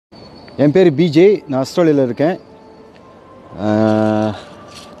என் பேர் பிஜே, நான் ஆஸ்திரேலியாவில் இருக்கேன்.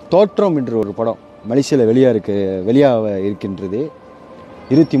 தோற்றம் என்ற ஒரு படம் மலேசியாவில் வெளியாக இருக்கின்றது.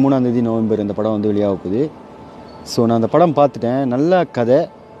 23 நவம்பர் இந்த படம் வந்து வெளியாக போகுது. ஸோ நான் அந்த படம் பார்த்துட்டேன். நல்ல கதை.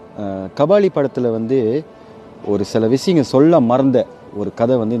 கபாலி படத்தில் வந்து ஒரு சில விஷயங்கள் சொல்ல மறந்த ஒரு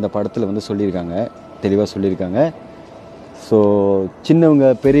கதை வந்து இந்த படத்தில் வந்து சொல்லியிருக்காங்க, தெளிவாக சொல்லியிருக்காங்க. ஸோ சின்னவங்க,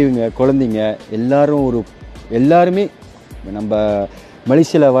 பெரியவங்க, குழந்தைங்க எல்லாருமே நம்ம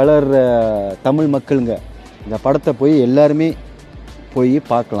மலேசியாவில் வளர்கிற தமிழ் மக்களுங்க இந்த படத்தை போய் எல்லாருமே போய்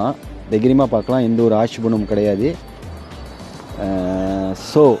பார்க்கலாம், தைரியமாக பார்க்கலாம், எந்த ஒரு ஆட்சேபமும் கிடையாது.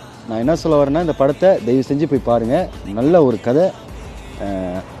 ஸோ நான் என்ன சொல்ல வரேன்னா, இந்த படத்தை தயவு செஞ்சு போய் பாருங்கள். நல்ல ஒரு கதை.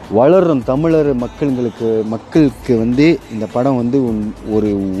 வளரும் தமிழர் மக்களுக்கு வந்து இந்த படம் வந்து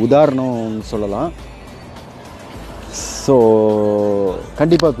ஒரு உதாரணம்னு சொல்லலாம். ஸோ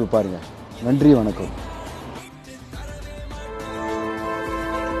கண்டிப்பாக போய் பாருங்கள். நன்றி, வணக்கம்.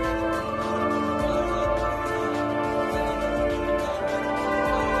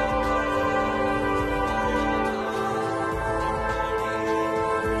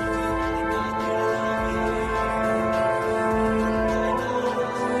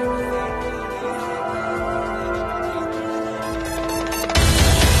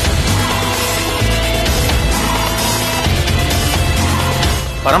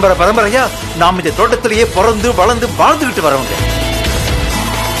 பரம்பரையா நாம் இந்த தோட்டத்திலேயே பிறந்து வளர்ந்து வாழ்ந்துகிட்டு வரவங்க.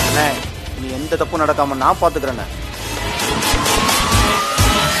 நீ எந்த தப்பும் நடக்காம நான் பாத்துக்கிறேன்.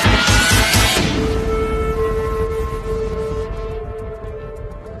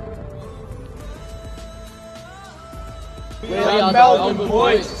 We are Melbourne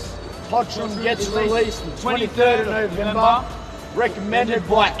boys. Thottam gets released the 23rd of November. Recommended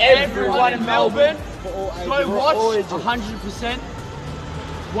by everyone in Melbourne. Go watch 100%.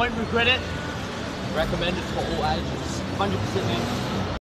 Won't regret it. Recommended for all ages. 100%.